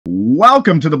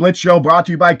Welcome to the Blitz Show, brought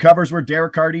to you by Covers, where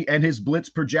Derek Carty and his Blitz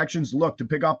projections look to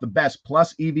pick off the best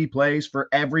plus EV plays for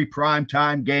every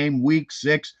primetime game. Week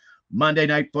 6, Monday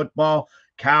Night Football,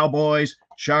 Cowboys,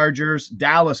 Chargers,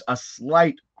 Dallas, a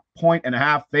slight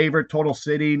 1.5 favorite, total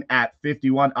sitting at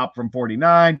 51, up from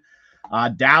 49.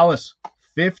 Dallas,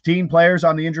 15 players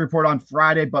on the injury report on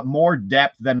Friday, but more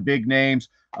depth than big names.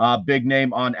 Big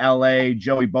name on LA,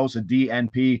 Joey Bosa,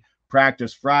 DNP,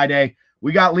 practice Friday.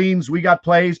 We got leans, we got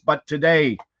plays, but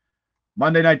today,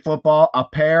 Monday Night Football, a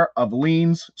pair of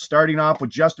leans, starting off with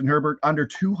Justin Herbert under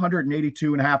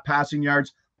 282.5 passing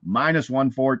yards, minus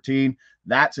 114.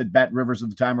 That's at Bet Rivers at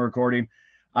the time of recording.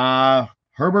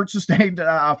 Herbert sustained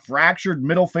a fractured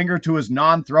middle finger to his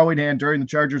non-throwing hand during the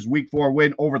Chargers' Week 4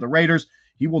 win over the Raiders.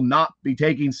 He will not be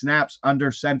taking snaps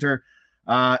under center.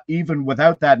 Even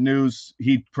without that news,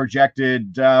 he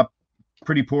projected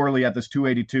pretty poorly at this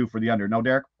 282 for the under. No,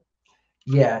 Derek?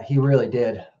 Yeah, he really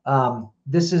did.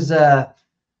 This is a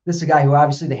guy who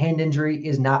obviously the hand injury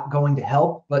is not going to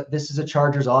help, but this is a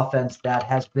Chargers offense that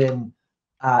has been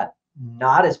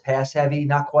not as pass heavy,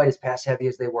 not quite as pass heavy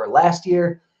as they were last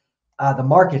year. The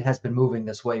market has been moving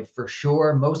this way for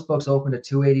sure. Most books opened at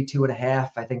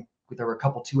 282.5. I think there were a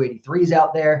couple 283s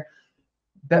out there.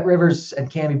 Bet Rivers and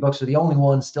Cammy books are the only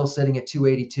ones still sitting at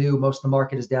 282. Most of the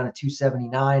market is down at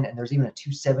 279, and there's even a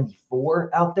 274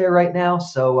 out there right now.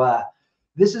 So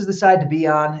this is the side to be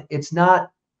on. It's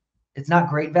not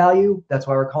great value. That's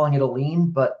why we're calling it a lean,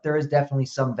 but there is definitely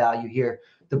some value here.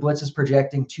 The Blitz is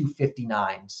projecting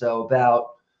 259, so about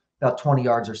 20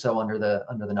 yards or so under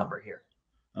the number here.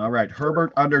 All right,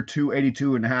 Herbert under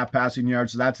 282.5 passing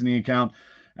yards. So that's in the account.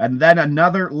 And then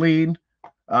another lean.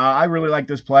 I really like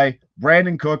this play.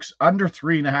 Brandon Cooks under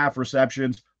 3.5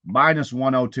 receptions, minus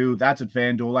 102. That's at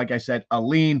FanDuel. Like I said, a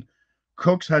lean.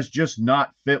 Cooks has just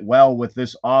not fit well with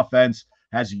this offense.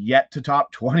 Has yet to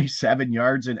top 27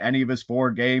 yards in any of his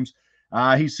 4 games.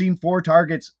 He's seen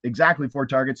exactly four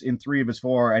targets in 3 of his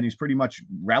 4, and he's pretty much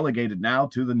relegated now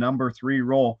to the number 3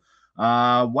 role.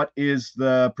 What is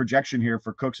the projection here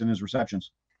for Cooks and his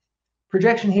receptions?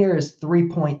 Projection here is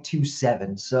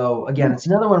 3.27. So again, it's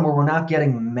another one where we're not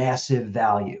getting massive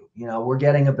value. We're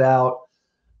getting about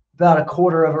a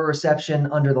quarter of a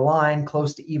reception under the line,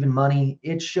 close to even money.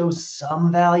 It shows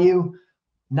some value.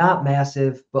 Not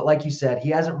massive, but like you said, he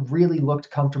hasn't really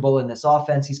looked comfortable in this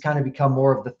offense. He's kind of become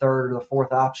more of the 3rd or the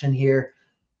 4th option here,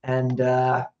 and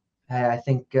I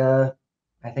think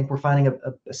we're finding a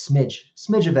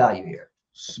smidge of value here.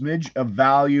 Smidge of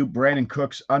value. Brandon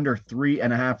Cooks under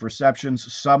 3.5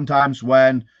 receptions. Sometimes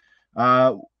when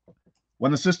the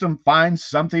system finds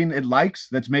something it likes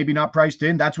that's maybe not priced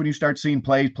in, that's when you start seeing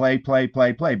play,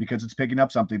 because it's picking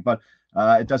up something. But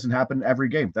it doesn't happen every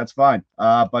game. That's fine.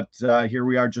 But here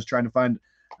we are just trying to find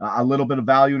a little bit of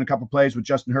value in a couple plays with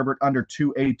Justin Herbert under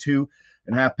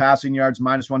 282.5 passing yards,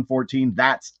 minus 114.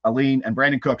 That's a lean. And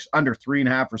Brandon Cooks under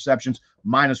 3.5 receptions,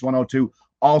 minus 102.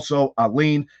 Also a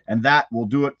lean. And that will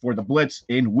do it for the Blitz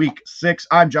in Week 6.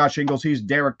 I'm Josh Ingles. He's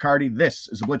Derek Carty. This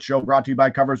is the Blitz Show, brought to you by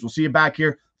Covers. We'll see you back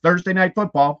here Thursday Night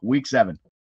Football, Week 7.